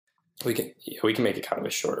We can make it kind of a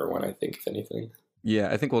shorter one, I think, if anything. Yeah,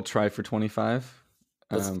 I think we'll try for 25.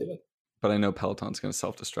 Let's do it. But I know Peloton's going to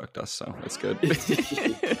self-destruct us, so it's good.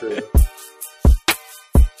 True.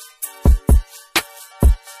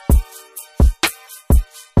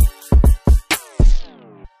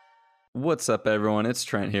 What's up, everyone? It's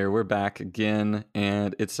Trent here. We're back again,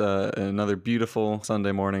 and it's another beautiful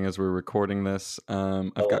Sunday morning as we're recording this.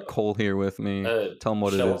 I've got Cole here with me. Tell him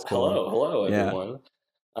what it is, Cole. Hello, everyone.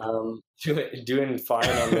 Doing fine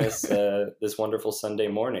on this this wonderful Sunday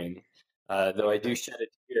morning. Though I do shed a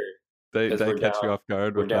tear. Did I catch you off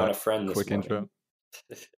guard? We're down a friend this quick morning. Intro.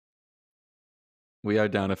 We are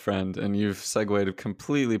down a friend, and you've segued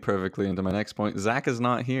completely perfectly into my next point. Zach is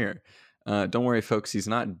not here. Don't worry, folks. He's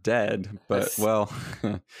not dead, but well,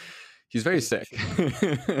 he's very sick.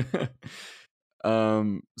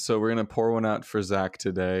 So we're gonna pour one out for Zach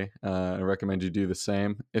today. I recommend you do the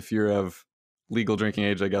same. If you're of legal drinking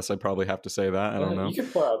age, I guess I probably have to say that. I don't know. You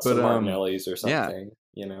could pour out some Martinelli's or something.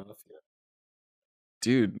 You know.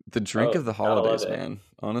 Dude, the drink of the holidays, man.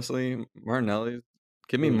 Honestly, Martinelli's.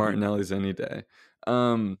 Give me Martinelli's any day.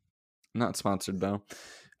 Not sponsored though.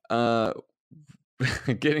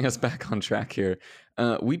 Getting us back on track here.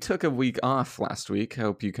 We took a week off last week. I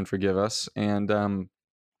hope you can forgive us. And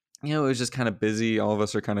it was just kind of busy. All of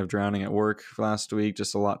us are kind of drowning at work last week.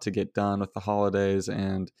 Just a lot to get done with the holidays,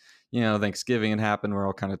 and Thanksgiving had happened. We're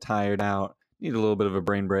all kind of tired out. Need a little bit of a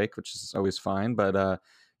brain break, which is always fine. But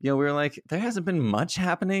we were like, there hasn't been much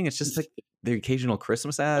happening. It's just like the occasional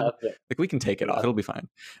Christmas ad. Like, we can take it off. It'll be fine.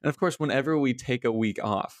 And of course, whenever we take a week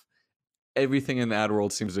off, everything in the ad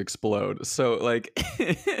world seems to explode. So, like,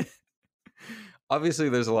 obviously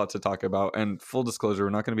there's a lot to talk about. And full disclosure, we're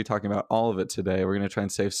not going to be talking about all of it today. We're going to try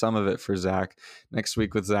and save some of it for Zach. Next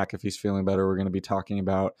week with Zach, if he's feeling better, we're going to be talking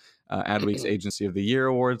about Adweek's Agency of the Year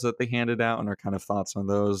awards that they handed out and our kind of thoughts on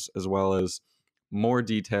those, as well as more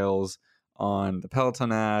details on the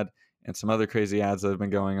Peloton ad and some other crazy ads that have been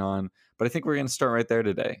going on. But I think we're going to start right there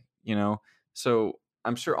today, So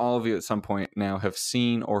I'm sure all of you at some point now have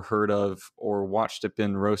seen or heard of or watched it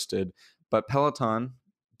been roasted, but Peloton,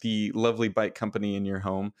 the lovely bike company in your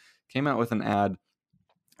home, came out with an ad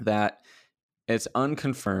that it's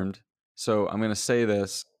unconfirmed. So I'm going to say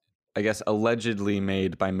this, I guess, allegedly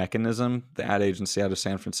made by Mechanism, the ad agency out of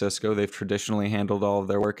San Francisco. They've traditionally handled all of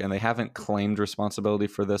their work, and they haven't claimed responsibility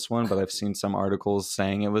for this one, but I've seen some articles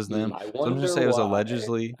saying it was them. So I'm going to say it was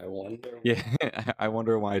allegedly. I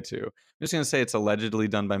wonder why too. I'm just going to say it's allegedly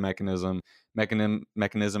done by Mechanism.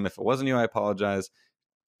 Mechanism, if it wasn't you, I apologize.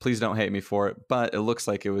 Please don't hate me for it, but it looks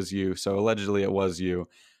like it was you. So allegedly it was you.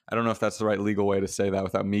 I don't know if that's the right legal way to say that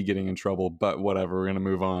without me getting in trouble, but whatever. We're going to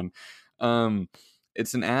move on.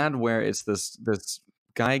 It's an ad where it's this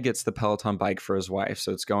guy gets the Peloton bike for his wife.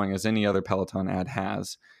 So it's going as any other Peloton ad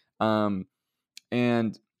has.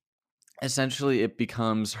 And essentially it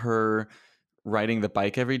becomes her riding the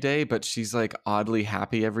bike every day, but she's like oddly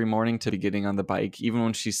happy every morning to be getting on the bike. Even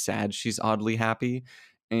when she's sad, she's oddly happy.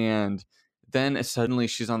 And then suddenly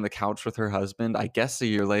she's on the couch with her husband, I guess a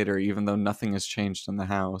year later, even though nothing has changed in the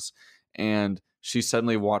house. And she's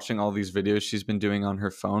suddenly watching all these videos she's been doing on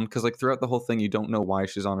her phone. Because like throughout the whole thing, you don't know why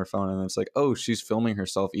she's on her phone. And it's like, oh, she's filming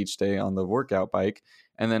herself each day on the workout bike.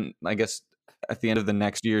 And then I guess at the end of the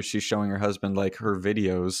next year, she's showing her husband like her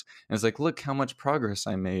videos. And it's like, look how much progress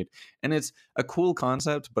I made. And it's a cool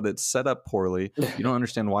concept, but it's set up poorly. You don't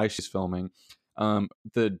understand why she's filming.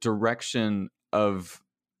 The direction of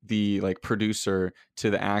the like producer to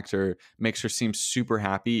the actor makes her seem super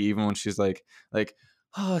happy, even when she's like,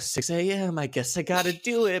 oh, 6 a.m. I guess I gotta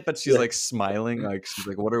do it. But she's like smiling, like she's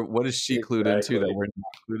like, what is she clued into that we're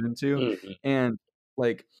not clued into? And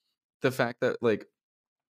like the fact that like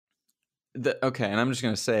and I'm just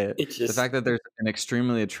gonna say it. The fact that there's an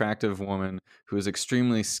extremely attractive woman who is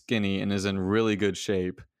extremely skinny and is in really good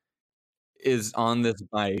shape is on this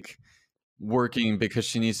bike working because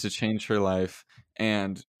she needs to change her life,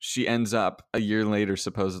 and she ends up a year later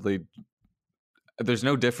supposedly. There's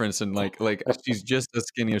no difference in like she's just as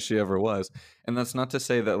skinny as she ever was. And that's not to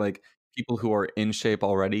say that like people who are in shape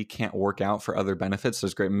already can't work out for other benefits.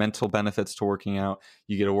 There's great mental benefits to working out.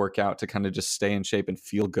 You get to work out to kind of just stay in shape and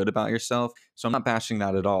feel good about yourself. So I'm not bashing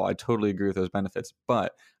that at all. I totally agree with those benefits.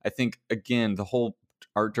 But I think, again, the whole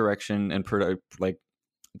art direction and like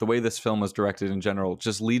the way this film was directed in general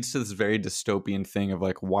just leads to this very dystopian thing of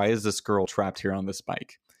like, why is this girl trapped here on this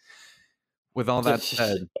bike? With all that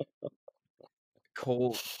said,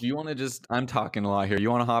 Cole, do you want to just, I'm talking a lot here.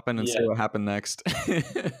 You want to hop in and say what happened next?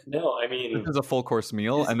 No, I mean, this is a full course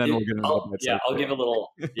meal, and then we'll get into I'll give a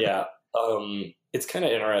little, It's kind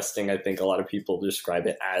of interesting. I think a lot of people describe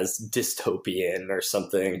it as dystopian or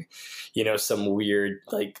something, some weird,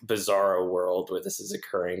 like, bizarro world where this is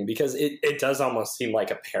occurring, because it does almost seem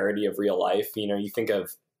like a parody of real life. You think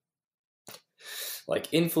of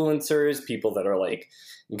like influencers, people that are like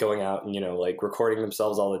going out and, like recording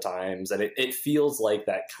themselves all the times. And it feels like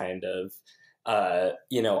that kind of,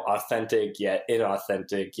 authentic yet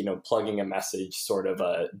inauthentic, plugging a message sort of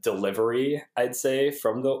a delivery, I'd say,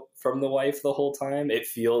 from the wife the whole time. It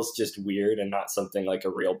feels just weird and not something like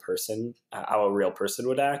a real person, how a real person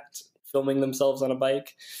would act filming themselves on a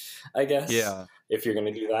bike, I guess. Yeah. If you're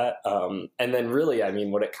going to do that. And then really, I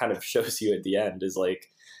mean, what it kind of shows you at the end is like,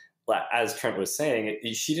 as Trent was saying,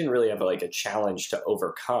 she didn't really have like a challenge to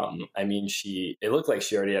overcome. I mean, it looked like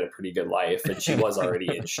she already had a pretty good life and she was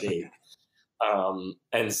already in shape.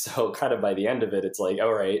 And so kind of by the end of it, it's like,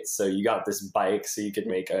 all right, so you got this bike so you could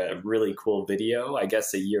make a really cool video, I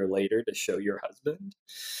guess, a year later to show your husband.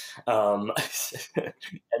 And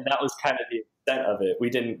that was kind of the extent of it. We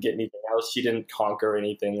didn't get anything else. She didn't conquer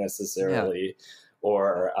anything necessarily,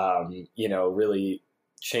 or, really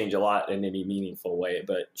change a lot in any meaningful way,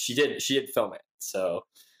 but she did film it. So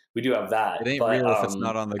we do have that. It ain't but, real if it's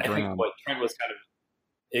not on the I ground. think what Trent was kind of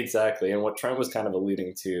exactly, and what Trent was kind of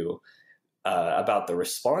alluding to about the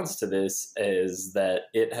response to this is that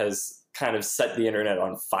it has kind of set the internet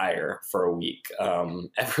on fire for a week.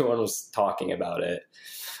 Everyone was talking about it.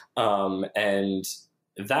 And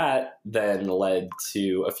that then led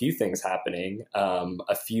to a few things happening.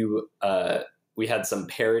 We had some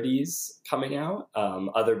parodies coming out.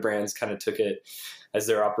 Other brands kind of took it as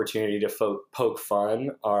their opportunity to poke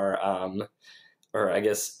fun. Or I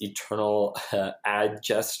guess eternal ad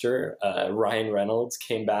gesture, Ryan Reynolds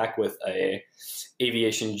came back with a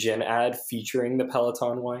Aviation Gin ad featuring the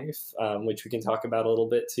Peloton wife, which we can talk about a little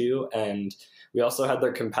bit too. And we also had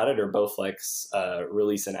their competitor Bowflex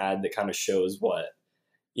release an ad that kind of shows what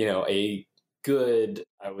a good,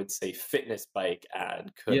 I would say, fitness bike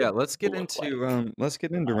ad could. Yeah, let's get into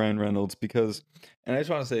Ryan Reynolds, because, and I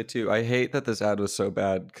just want to say too, I hate that this ad was so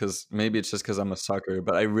bad, because maybe it's just because I'm a sucker,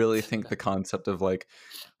 but I really think the concept of like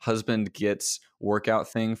husband gets workout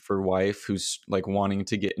thing for wife who's like wanting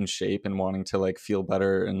to get in shape and wanting to like feel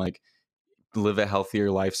better and like live a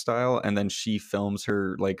healthier lifestyle, and then she films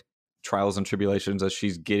her like trials and tribulations as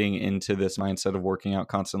she's getting into this mindset of working out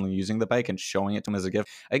constantly using the bike and showing it to him as a gift.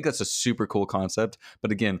 I think that's a super cool concept,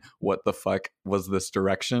 but again, what the fuck was this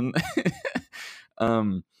direction?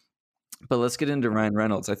 But let's get into Ryan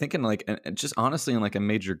Reynolds. I think in like, just honestly in like a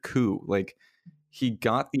major coup, like he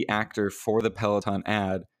got the actor for the Peloton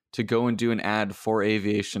ad to go and do an ad for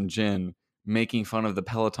Aviation Gin, making fun of the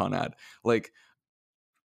Peloton ad. Like,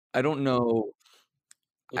 I don't know.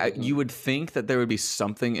 You would think that there would be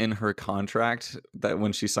something in her contract that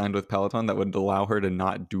when she signed with Peloton that would allow her to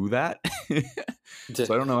not do that. So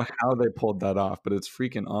I don't know how they pulled that off, but it's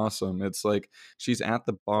freaking awesome. It's like she's at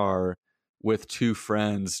the bar with two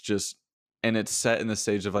friends and it's set in the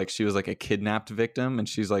stage of like she was like a kidnapped victim, and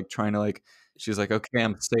she's like trying to like, she's like, okay,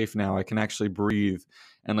 I'm safe now, I can actually breathe.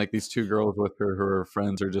 And like these two girls with her who are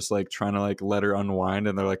friends are just like trying to like let her unwind,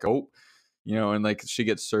 and they're like, oh, and like she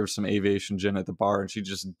gets served some Aviation Gin at the bar and she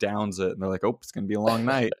just downs it, and they're like, oh, it's gonna be a long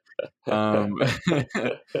night. And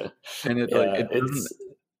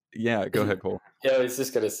yeah, go ahead, Cole. Yeah, I was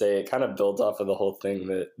just gonna say, it kind of builds off of the whole thing,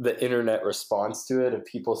 the internet response to it, of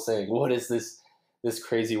people saying, what is this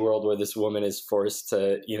crazy world where this woman is forced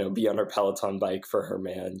to be on her Peloton bike for her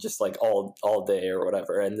man just like all day or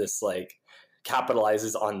whatever, and this like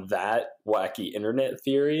capitalizes on that wacky internet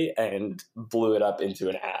theory and blew it up into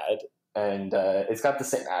an ad. And it's got the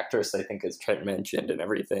same actress, I think, as Trent mentioned, and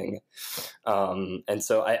everything. And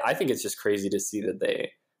so I think it's just crazy to see that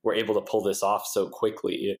they were able to pull this off so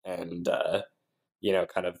quickly and,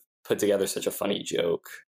 kind of put together such a funny joke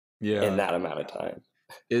in that amount of time.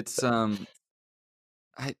 It's, Ryan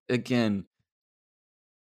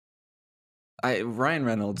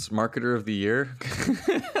Reynolds, marketer of the year,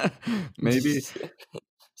 maybe.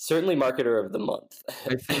 Certainly marketer of the month.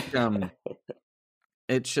 I think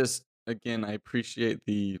it's just, again, I appreciate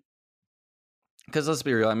because let's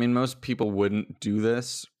be real, I mean, most people wouldn't do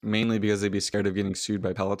this, mainly because they'd be scared of getting sued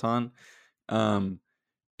by Peloton. And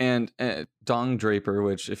Dong Draper,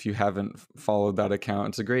 which if you haven't followed that account,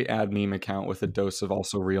 it's a great ad meme account with a dose of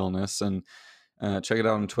also realness, and check it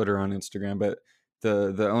out on Twitter, on Instagram. But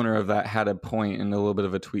the owner of that had a point in a little bit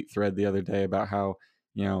of a tweet thread the other day about how,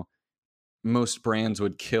 most brands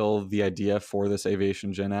would kill the idea for this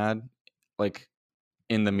Aviation Gin ad, like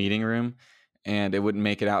in the meeting room, and it wouldn't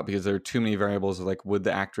make it out because there are too many variables of like, would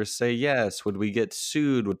the actress say yes? Would we get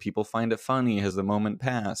sued? Would people find it funny? Has the moment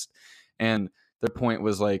passed? And their point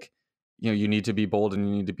was like, you need to be bold and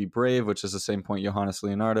you need to be brave, which is the same point Johannes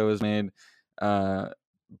Leonardo has made.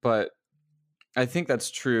 But I think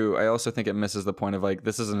that's true. I also think it misses the point of like,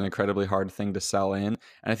 this is an incredibly hard thing to sell in. And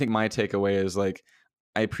I think my takeaway is like,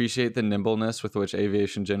 I appreciate the nimbleness with which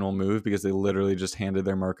Aviation General moved, because they literally just handed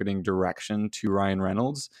their marketing direction to Ryan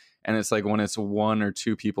Reynolds. And it's like, when it's one or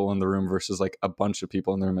two people in the room versus like a bunch of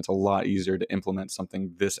people in the room, it's a lot easier to implement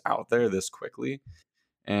something this out there this quickly.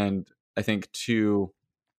 And I think to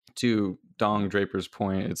Dong Draper's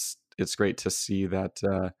point, it's great to see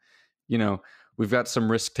that we've got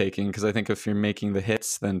some risk taking, because I think if you're making the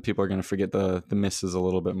hits, then people are going to forget the misses a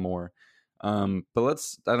little bit more. But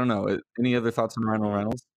I don't know. Any other thoughts on Ryan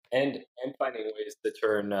Reynolds? And finding ways to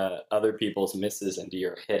turn other people's misses into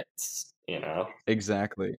your hits,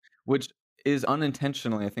 Exactly. Which is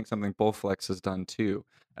unintentionally, I think, something Bowflex has done too.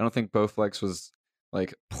 I don't think Bowflex was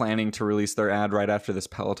like planning to release their ad right after this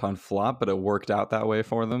Peloton flop, but it worked out that way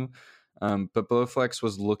for them. But Bowflex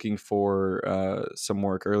was looking for some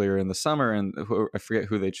work earlier in the summer, and I forget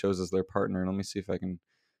who they chose as their partner. Let me see if I can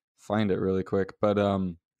find it really quick. But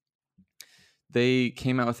they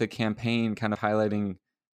came out with a campaign kind of highlighting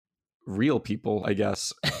real people, I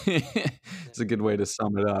guess. It's a good way to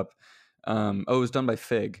sum it up. It was done by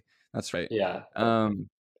Fig. That's right. Yeah.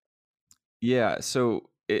 Yeah, so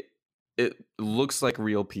it looks like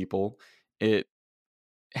real people. It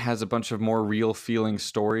has a bunch of more real feeling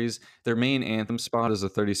stories. Their main anthem spot is a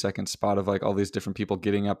 30-second spot of like all these different people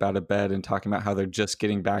getting up out of bed and talking about how they're just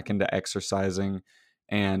getting back into exercising.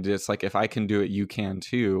 And it's like, if I can do it, you can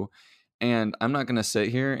too. And I'm not going to sit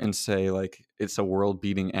here and say like it's a world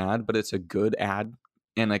beating ad, but it's a good ad.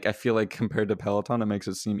 And like, I feel like compared to Peloton, it makes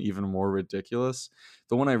it seem even more ridiculous.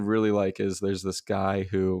 The one I really like is there's this guy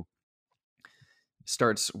who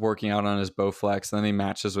starts working out on his Bowflex, and then he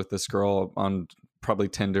matches with this girl on probably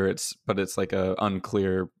Tinder. But it's like a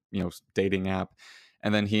unclear, dating app.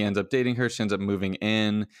 And then he ends up dating her. She ends up moving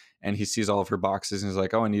in, and he sees all of her boxes, and he's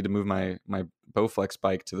like, "Oh, I need to move my Bowflex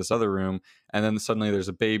bike to this other room." And then suddenly there's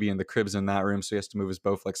a baby, and the crib's in that room, so he has to move his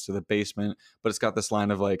Bowflex to the basement. But it's got this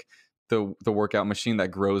line of like, the workout machine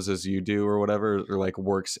that grows as you do, or whatever, or like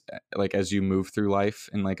works like as you move through life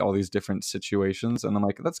in like all these different situations. And I'm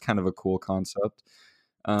like, that's kind of a cool concept.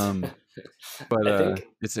 But I think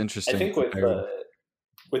it's I interesting think compared.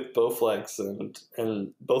 with Bowflex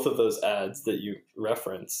and both of those ads that you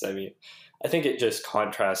reference, I mean, I think it just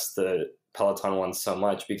contrasts the Peloton one so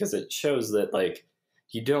much, because it shows that like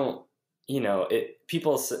you don't,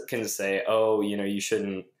 people can say, oh, you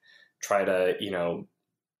shouldn't try to,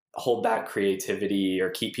 hold back creativity or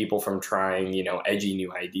keep people from trying, edgy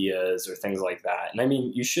new ideas or things like that. And I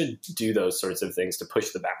mean, you should do those sorts of things to push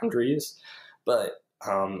the boundaries, but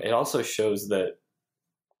it also shows that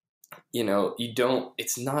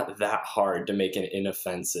it's not that hard to make an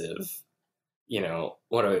inoffensive,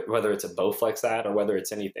 whether it's a Bowflex ad or whether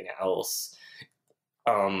it's anything else.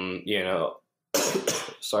 um you know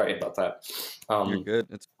Sorry about that. You're good.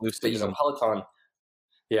 It's blue But season. Peloton,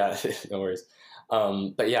 yeah. No worries.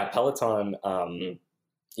 But yeah, Peloton,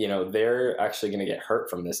 they're actually going to get hurt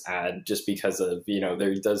from this ad, just because of,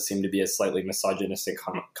 there does seem to be a slightly misogynistic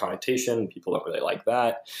connotation. People don't really like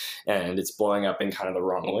that. And it's blowing up in kind of the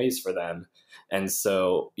wrong ways for them. And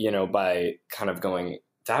so, by kind of going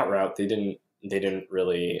that route, they didn't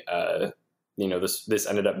really, this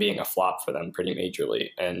ended up being a flop for them pretty majorly.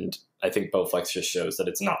 And I think Bowflex just shows that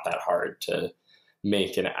it's not that hard to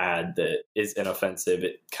make an ad that is inoffensive.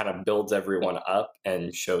 It kind of builds everyone up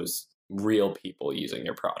and shows real people using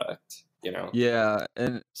your product. Yeah,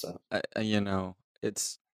 and So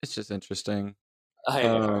it's just interesting. I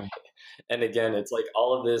know, right? And again, it's like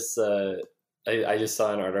all of this. I just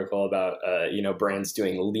saw an article about brands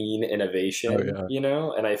doing lean innovation. Oh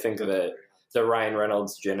yeah. And I think that the Ryan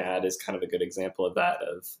Reynolds gin ad is kind of a good example of that.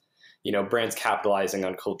 Of brands capitalizing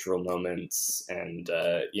on cultural moments and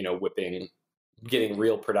getting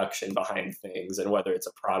real production behind things, and whether it's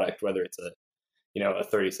a product, whether it's a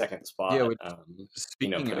 30-second Yeah, spot, which,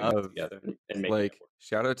 speaking putting it of, together and making it like,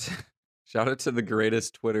 shout out to shout out to the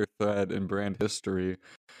greatest Twitter thread in brand history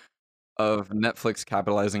of Netflix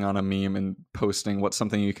capitalizing on a meme and posting what's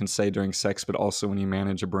something you can say during sex, but also when you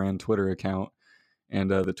manage a brand Twitter account. And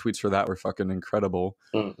the tweets for that were fucking incredible.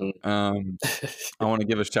 work. I want to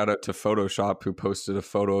give a shout out to Photoshop, who posted a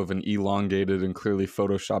photo of an elongated and clearly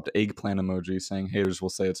photoshopped eggplant emoji, saying haters will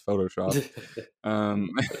say it's Photoshop.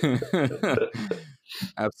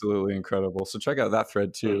 Absolutely incredible. So check out that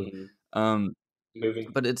thread too. Mhm. Um,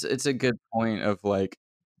 Moving. but it's a good point of like,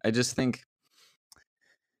 I just think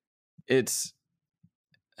it's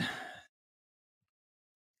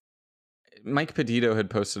Mike Pedito had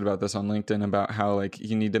posted about this on LinkedIn about how like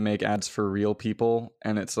you need to make ads for real people,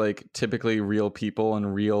 and it's like typically real people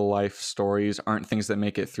and real life stories aren't things that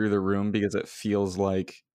make it through the room because it feels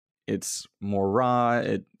like it's more raw,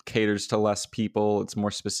 it caters to less people, it's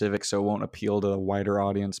more specific, so it won't appeal to a wider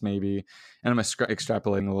audience maybe. And I'm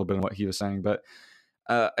extrapolating a little bit on what he was saying, but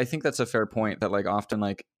I think that's a fair point that like often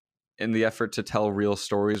like in the effort to tell real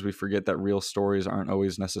stories, we forget that real stories aren't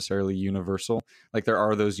always necessarily universal. Like there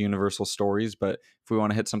are those universal stories, but if we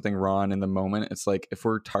want to hit something raw and in the moment, it's like if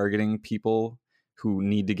we're targeting people who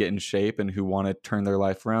need to get in shape and who want to turn their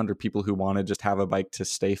life around, or people who want to just have a bike to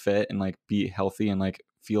stay fit and like be healthy and like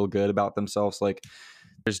feel good about themselves, like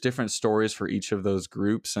there's different stories for each of those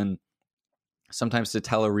groups. And sometimes to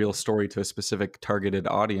tell a real story to a specific targeted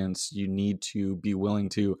audience, you need to be willing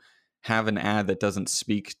to have an ad that doesn't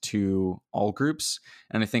speak to all groups.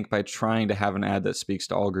 And I think by trying to have an ad that speaks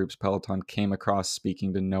to all groups, Peloton came across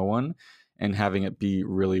speaking to no one and having it be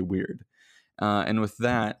really weird. And with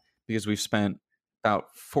that, because we've spent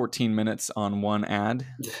about 14 minutes on one ad,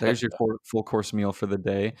 there's your full course meal for the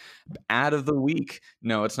day. Ad of the week.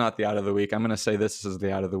 No, it's not the ad of the week. I'm going to say this is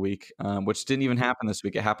the ad of the week, which didn't even happen this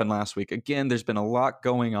week. It happened last week. Again, there's been a lot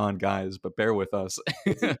going on, guys, but bear with us.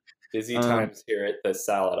 Busy times here at the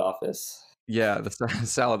salad office. Yeah, the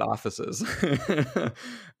salad offices.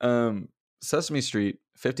 Sesame Street,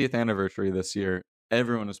 50th anniversary this year.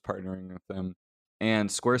 Everyone is partnering with them. And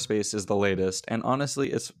Squarespace is the latest. And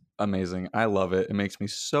honestly, it's amazing. I love it. It makes me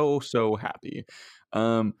so, so happy.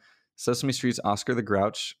 Sesame Street's Oscar the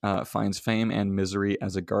Grouch finds fame and misery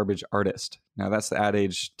as a garbage artist. Now, that's the Ad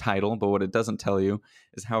Age title, but what it doesn't tell you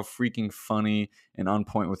is how freaking funny and on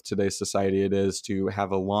point with today's society it is to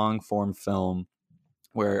have a long-form film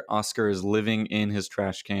where Oscar is living in his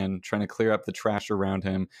trash can, trying to clear up the trash around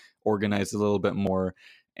him, organize a little bit more.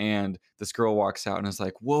 And this girl walks out and is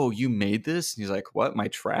like, "Whoa, you made this?" And he's like, "What, my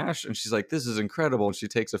trash?" And she's like, "This is incredible." And she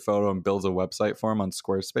takes a photo and builds a website for him on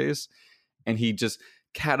Squarespace. And he just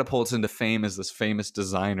catapults into fame as this famous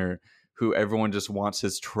designer who everyone just wants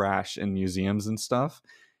his trash in museums and stuff.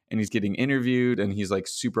 And he's getting interviewed and he's like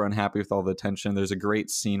super unhappy with all the attention. There's a great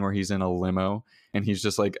scene where he's in a limo and he's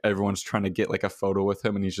just like, everyone's trying to get like a photo with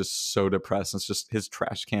him and he's just so depressed. It's just his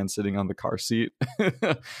trash can sitting on the car seat.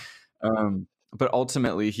 But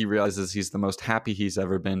ultimately he realizes he's the most happy he's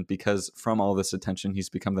ever been because from all this attention, he's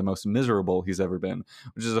become the most miserable he's ever been,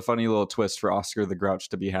 which is a funny little twist for Oscar the Grouch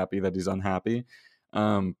to be happy that he's unhappy.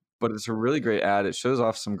 But it's a really great ad. It shows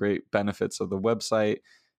off some great benefits of the website.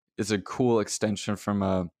 It's a cool extension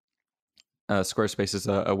from Squarespace is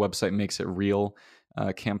a website makes it real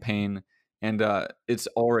campaign, and it's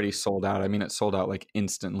already sold out. I mean, it sold out like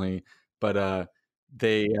instantly, but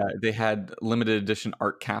they had limited edition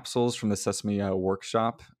art capsules from the Sesame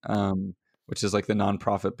Workshop, which is like the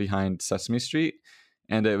nonprofit behind Sesame Street,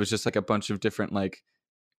 and it was just like a bunch of different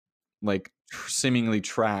seemingly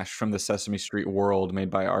trash from the Sesame Street world made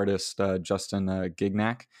by artist Justin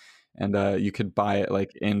Gignac, and you could buy it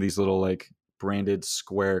like in these little like branded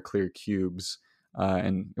square clear cubes,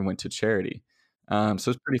 and it went to charity. So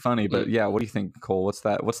it's pretty funny, but yeah, what do you think, Cole? What's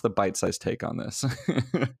the bite-sized take on this?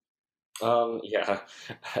 Yeah,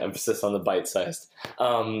 emphasis on the bite-sized.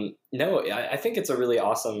 No, I think it's a really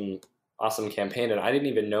awesome campaign, and I didn't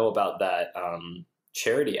even know about that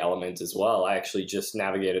charity element as well. I actually just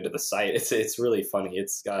navigated to the site. It's really funny.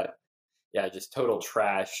 It's got just total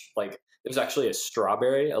trash. Like there's actually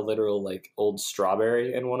a literal like old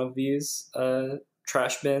strawberry in one of these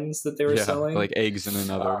trash bins that they were selling. Like eggs in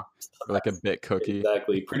another, or like a bit cookie.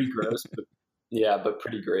 Exactly, pretty gross, but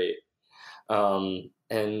pretty great.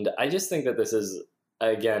 And I just think that this is,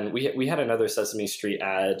 again, we had another Sesame Street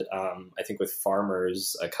ad, I think with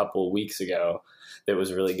Farmers a couple weeks ago that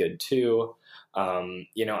was really good too.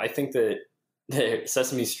 I think that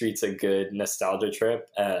Sesame Street's a good nostalgia trip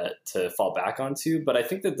to fall back onto, but I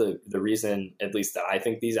think that the reason, at least that I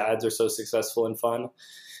think these ads are so successful and fun,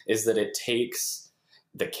 is that it takes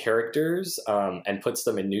the characters and puts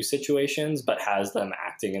them in new situations, but has them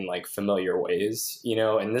acting in like familiar ways,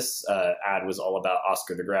 and this ad was all about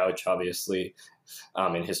Oscar the Grouch, obviously,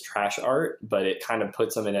 in his trash art, but it kind of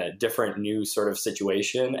puts him in a different new sort of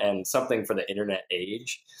situation and something for the internet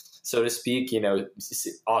age, so to speak.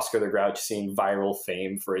 Oscar the Grouch seeing viral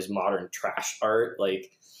fame for his modern trash art,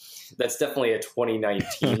 like that's definitely a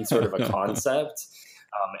 2019 sort of a concept.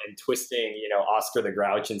 And twisting, Oscar the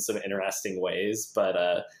Grouch in some interesting ways. But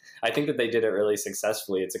I think that they did it really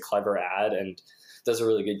successfully. It's a clever ad and does a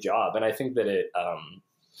really good job. And I think that it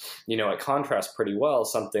contrasts pretty well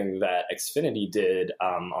something that Xfinity did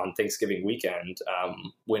on Thanksgiving weekend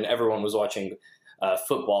when everyone was watching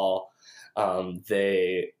football.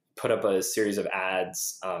 They put up a series of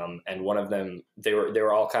ads, and one of them, they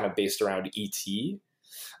were all kind of based around ET.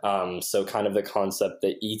 So kind of the concept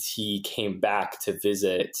that ET came back to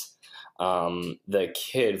visit the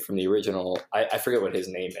kid from the original. I forget what his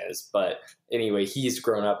name is, but anyway, he's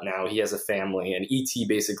grown up now. He has a family, and ET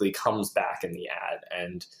basically comes back in the ad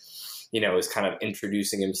and, is kind of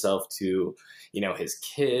introducing himself to, his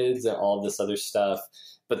kids and all this other stuff.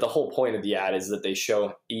 But the whole point of the ad is that they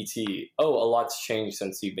show ET, oh, a lot's changed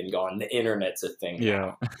since you've been gone. The internet's a thing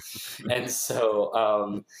now. And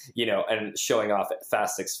so, and showing off at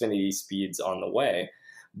fast Xfinity speeds on the way.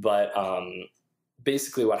 But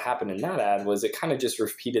basically what happened in that ad was it kind of just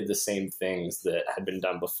repeated the same things that had been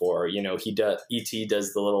done before. ET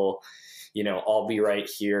does the little, I'll be right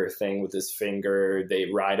here thing with his finger. They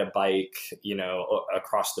ride a bike,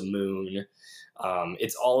 across the moon.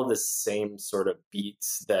 It's all of the same sort of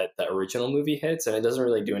beats that the original movie hits, and it doesn't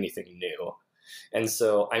really do anything new. And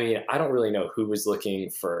so, I don't really know who was looking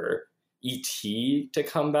for E.T. to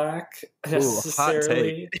come back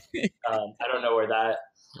necessarily. I don't know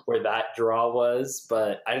where that draw was,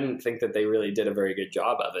 but I didn't think that they really did a very good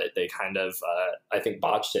job of it. They kind of, I think,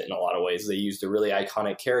 botched it in a lot of ways. They used a really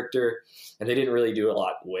iconic character, and they didn't really do a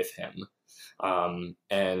lot with him.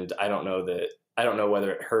 And I don't know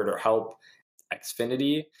whether it hurt or helped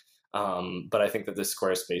Xfinity, but I think that this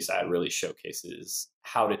Squarespace ad really showcases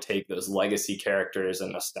how to take those legacy characters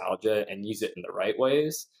and nostalgia and use it in the right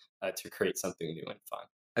ways to create something new and fun.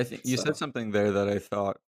 I think you said something there that I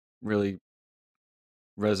thought really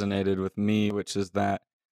resonated with me, which is that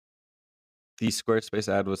the Squarespace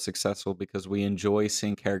ad was successful because we enjoy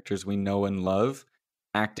seeing characters we know and love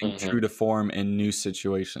acting true to form in new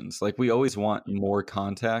situations. Like, we always want more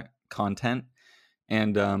content.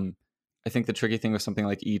 And I think the tricky thing with something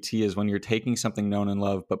like ET is when you're taking something known and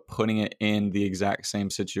loved but putting it in the exact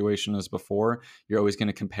same situation as before, you're always going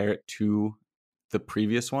to compare it to the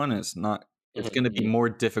previous one. It's going to be more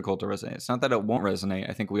difficult to resonate. It's not that it won't resonate.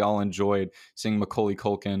 I think we all enjoyed seeing Macaulay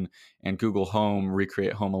Culkin and Google Home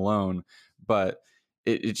recreate Home Alone, but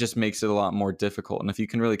it just makes it a lot more difficult. And if you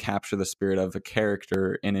can really capture the spirit of a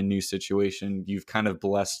character in a new situation, you've kind of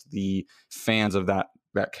blessed the fans of that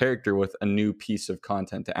character with a new piece of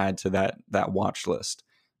content to add to that watch list.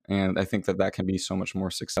 And I think that can be so much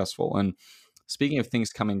more successful. And speaking of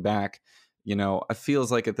things coming back, it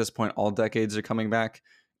feels like at this point all decades are coming back.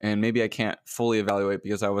 And maybe I can't fully evaluate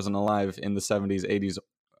because I wasn't alive in the 70s, 80s.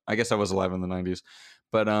 I guess I was alive in the 90s.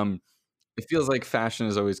 But it feels like fashion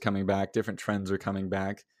is always coming back. Different trends are coming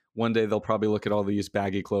back. One day they'll probably look at all these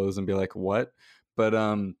baggy clothes and be like, what? But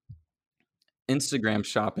Instagram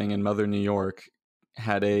shopping in Mother New York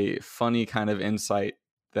had a funny kind of insight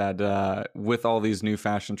that with all these new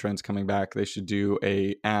fashion trends coming back, they should do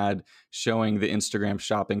a ad showing the Instagram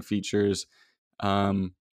shopping features,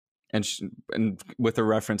 and with a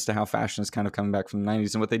reference to how fashion is kind of coming back from the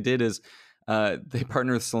 90s. And what they did is they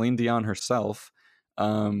partnered with Celine Dion herself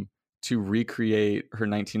to recreate her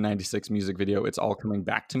 1996 music video, It's All Coming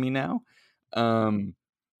Back to Me Now. And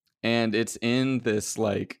it's in this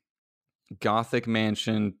like gothic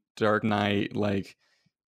mansion, Dark Knight, like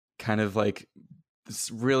kind of like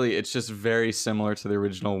it's just very similar to the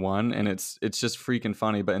original one, and it's just freaking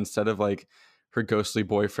funny. But instead of like her ghostly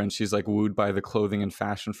boyfriend, she's like wooed by the clothing and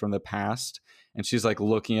fashion from the past, and she's like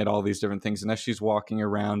looking at all these different things. And as she's walking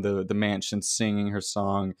around the mansion singing her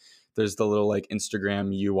song, there's the little like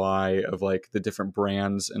Instagram UI of like the different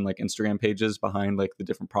brands and like Instagram pages behind like the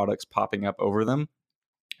different products popping up over them.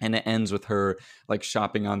 And it ends with her like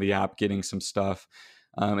shopping on the app, getting some stuff.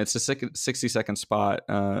 It's a 60-second spot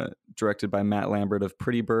directed by Matt Lambert of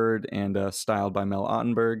Pretty Bird and styled by Mel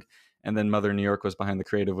Ottenberg. And then Mother New York was behind the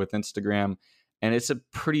creative with Instagram. And it's a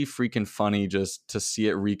pretty freaking funny just to see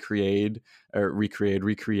it recreated.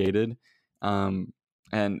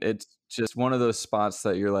 And it's just one of those spots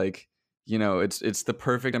that you're like, it's the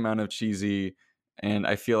perfect amount of cheesy. And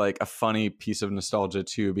I feel like a funny piece of nostalgia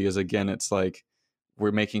too, because again, it's like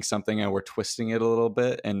we're making something and we're twisting it a little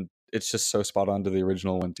bit. And it's just so spot on to the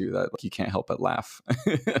original one too that like, you can't help but laugh.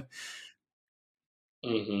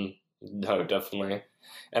 No, definitely.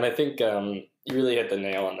 And I think you really hit the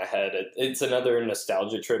nail on the head. It's another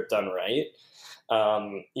nostalgia trip done right.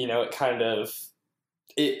 It kind of,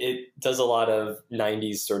 it does a lot of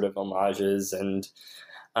 90s sort of homages, and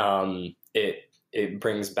it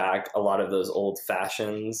brings back a lot of those old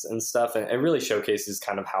fashions and stuff, and it really showcases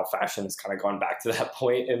kind of how fashion has kind of gone back to that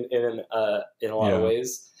point in a lot of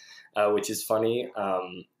ways. which is funny.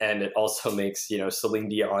 And it also makes, Celine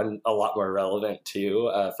Dion a lot more relevant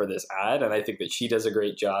too, for this ad. And I think that she does a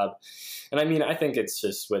great job. And I mean, I think it's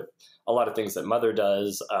just with a lot of things that Mother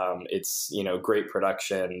does. It's, great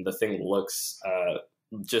production. The thing looks,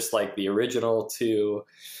 just like the original too,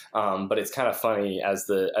 but it's kind of funny as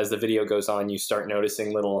the video goes on, you start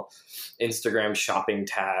noticing little Instagram shopping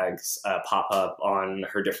tags pop up on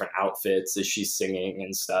her different outfits as she's singing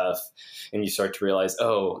and stuff, and you start to realize,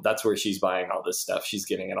 oh, that's where she's buying all this stuff. She's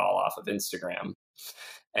getting it all off of Instagram.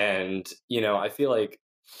 And I feel like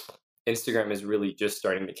Instagram is really just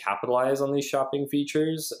starting to capitalize on these shopping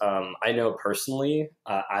features. I know personally,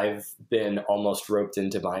 I've been almost roped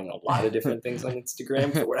into buying a lot of different things on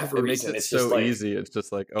Instagram for whatever reason. It's so just like, easy. It's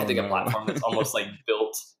just like, I think a platform that's almost like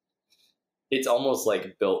built. It's almost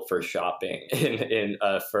like built for shopping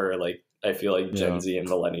for like, I feel like Gen Z and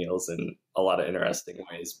millennials in a lot of interesting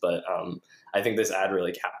ways. But I think this ad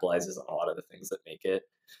really capitalizes on a lot of the things that make it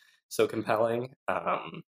so compelling.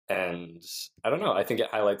 And I don't know, I think it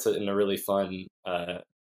highlights it in a really fun,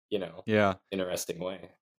 interesting way.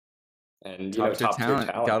 And, top tier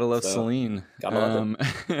talent. Gotta love Celine. Gotta love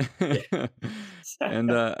it.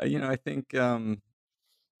 And, I think,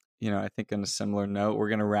 I think on a similar note, we're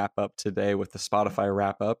going to wrap up today with the Spotify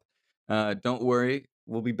wrap up. Don't worry,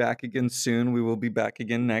 we'll be back again soon. We will be back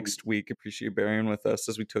again next week. Appreciate you bearing with us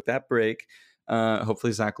as we took that break.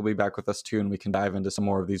 Hopefully Zach will be back with us too, and we can dive into some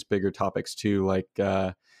more of these bigger topics too, like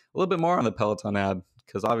a little bit more on the Peloton ad,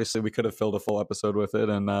 because obviously we could have filled a full episode with it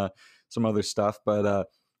and some other stuff. But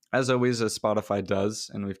as always, as Spotify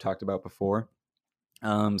does, and we've talked about before,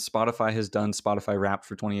 Spotify has done Spotify Wrapped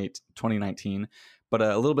for 2019, but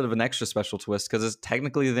a little bit of an extra special twist because it's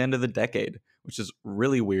technically the end of the decade, which is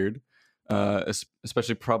really weird,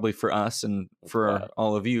 especially probably for us and for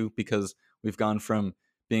all of you, because we've gone from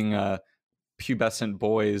being pubescent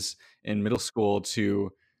boys in middle school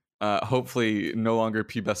to hopefully no longer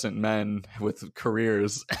pubescent men with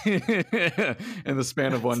careers in the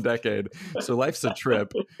span of one decade. So life's a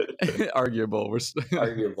trip. Arguable.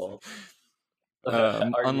 Arguable.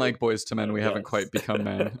 Unlike Boys to Men, we haven't quite become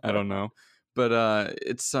men. I don't know. But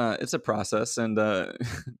it's a process, and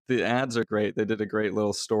the ads are great. They did a great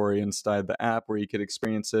little story inside the app where you could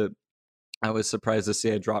experience it. I was surprised to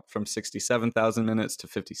see I dropped from 67,000 minutes to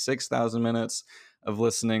 56,000 minutes of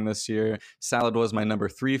listening this year. Salad was my number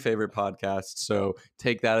 3 favorite podcast, so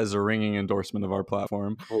take that as a ringing endorsement of our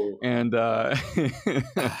platform. Cool. And and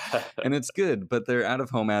it's good, but their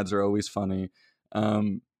out-of-home ads are always funny.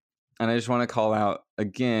 And I just want to call out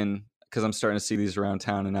again, because I'm starting to see these around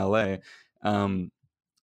town in LA.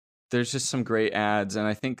 There's just some great ads, and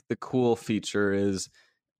I think the cool feature is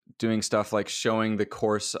doing stuff like showing the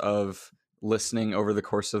course of listening over the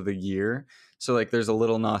course of the year. So like there's a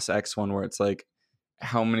Lil Nas X one where it's like,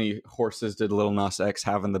 how many horses did Lil Nas X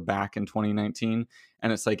have in the back in 2019?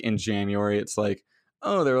 And it's like in January, it's like,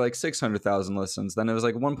 oh, there were like 600,000 listens. Then it was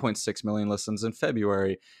like 1.6 million listens in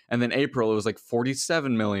February. And then April, it was like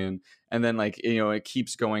 47 million. And then like, it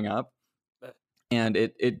keeps going up. And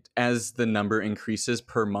it as the number increases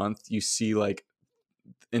per month, you see like,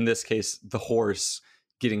 in this case, the horse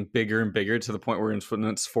getting bigger and bigger to the point where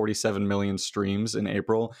it's 47 million streams in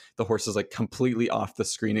April. The horse is like completely off the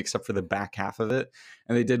screen except for the back half of it.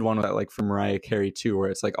 And they did one of that like for Mariah Carey too,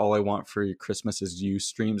 where it's like All I Want for Christmas Is You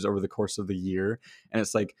streams over the course of the year. And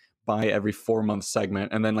it's like by every 4-month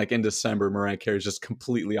segment. And then like in December, Mariah Carey is just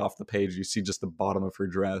completely off the page. You see just the bottom of her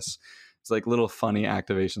dress. It's like little funny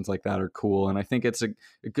activations like that are cool. And I think it's a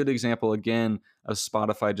good example again of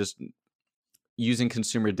Spotify just using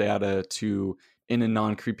consumer data to, in a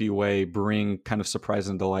non-creepy way, bring kind of surprise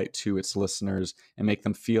and delight to its listeners and make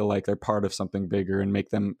them feel like they're part of something bigger and make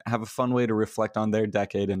them have a fun way to reflect on their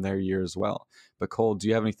decade and their year as well. But Cole, do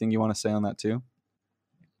you have anything you want to say on that too?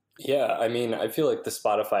 Yeah, I mean, I feel like the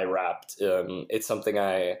Spotify Wrapped, it's something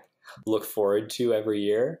I look forward to every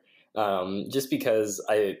year, just because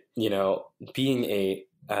being a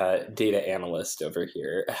data analyst over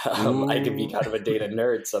here, I can be kind of a data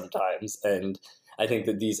nerd sometimes. And I think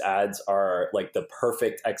that these ads are like the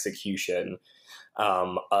perfect execution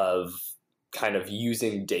of kind of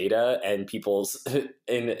using data and people's,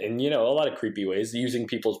 in a lot of creepy ways, using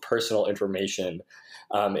people's personal information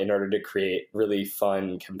in order to create really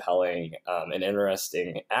fun, compelling, and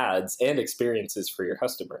interesting ads and experiences for your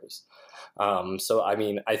customers. So, I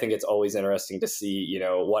mean, I think it's always interesting to see,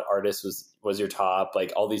 what artist was your top,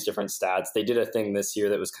 like all these different stats. They did a thing this year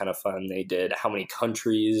that was kind of fun. They did how many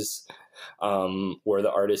countries were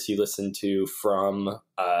the artists you listened to from.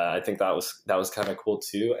 I think that was kind of cool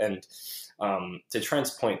too. And to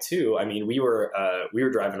Trent's point too, I mean, we were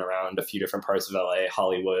driving around a few different parts of LA,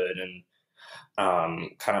 Hollywood, and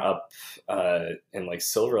kind of up in like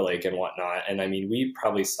Silver Lake and whatnot. And I mean,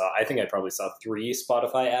 I think I probably saw 3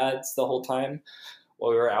 Spotify ads the whole time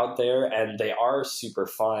while we were out there, and they are super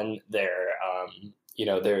fun. They're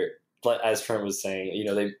as Trent was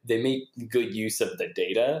saying, they make good use of the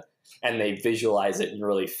data and they visualize it in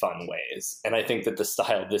really fun ways. And I think that the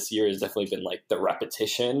style this year has definitely been like the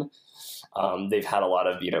repetition. They've had a lot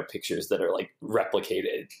of, pictures that are like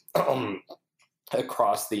replicated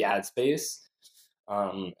across the ad space.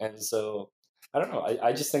 And so I don't know.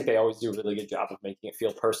 I just think they always do a really good job of making it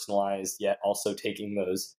feel personalized, yet also taking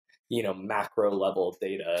those, macro level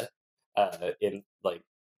data in like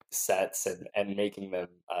sets and making them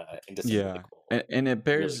into something really cool. And it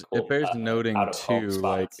bears noting too,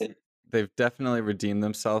 like they've definitely redeemed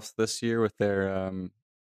themselves this year with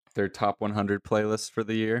their top 100 playlists for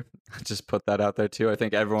the year. Just put that out there too. I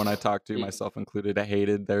think everyone I talked to, myself included, I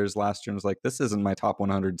hated theirs last year and was like, this isn't my top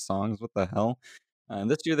 100 songs. What the hell? And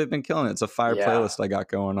this year they've been killing it. It's a fire playlist I got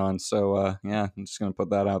going on. So yeah, I'm just going to put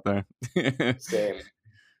that out there. Same.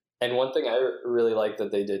 And one thing I really like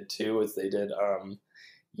that they did too is they did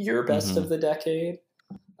your best of the decade,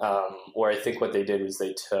 where I think what they did was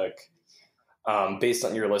they took, based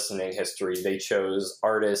on your listening history, they chose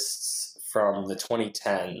artists from the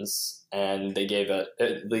 2010s, and they gave at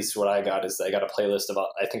least what I got is I got a playlist of,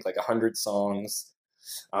 I think, like 100 songs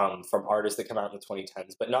from artists that come out in the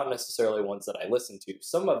 2010s, but not necessarily ones that I listen to.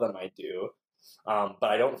 Some of them I do, but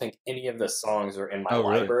I don't think any of the songs are in my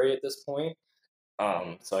library at this point.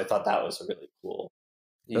 So I thought that was really cool.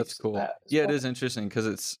 That's cool. Yeah, it is interesting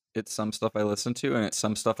because it's some stuff I listen to and it's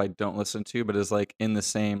some stuff I don't listen to, but it's like in the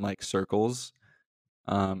same like circles.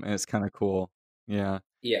 And it's kind of cool. Yeah.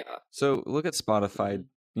 Yeah. So look at Spotify,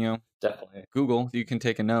 definitely. Google, you can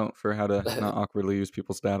take a note for how to not awkwardly use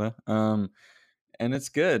people's data. And it's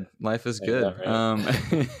good. Life is good.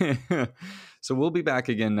 Right? So we'll be back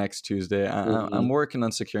again next Tuesday. I'm working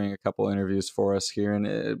on securing a couple interviews for us here.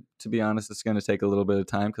 And to be honest, it's going to take a little bit of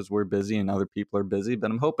time because we're busy and other people are busy.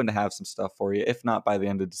 But I'm hoping to have some stuff for you. If not by the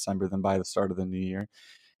end of December, then by the start of the new year.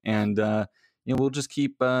 And we'll just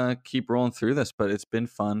keep rolling through this. But it's been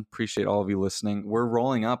fun. Appreciate all of you listening. We're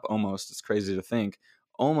rolling up almost, it's crazy to think,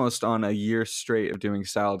 almost on a year straight of doing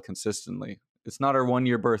Salad consistently. It's not our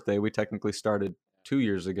 1-year birthday. We technically started 2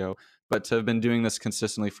 years ago, but to have been doing this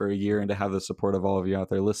consistently for a year and to have the support of all of you out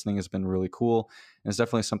there listening has been really cool. And it's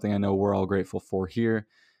definitely something I know we're all grateful for here.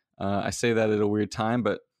 I say that at a weird time,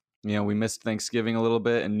 but we missed Thanksgiving a little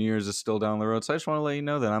bit and New Year's is still down the road. So I just want to let you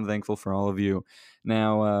know that I'm thankful for all of you.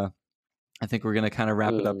 Now, I think we're going to kind of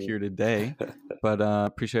wrap it up here today, but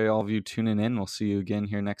appreciate all of you tuning in. We'll see you again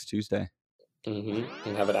here next Tuesday. And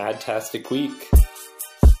have an ad-tastic week.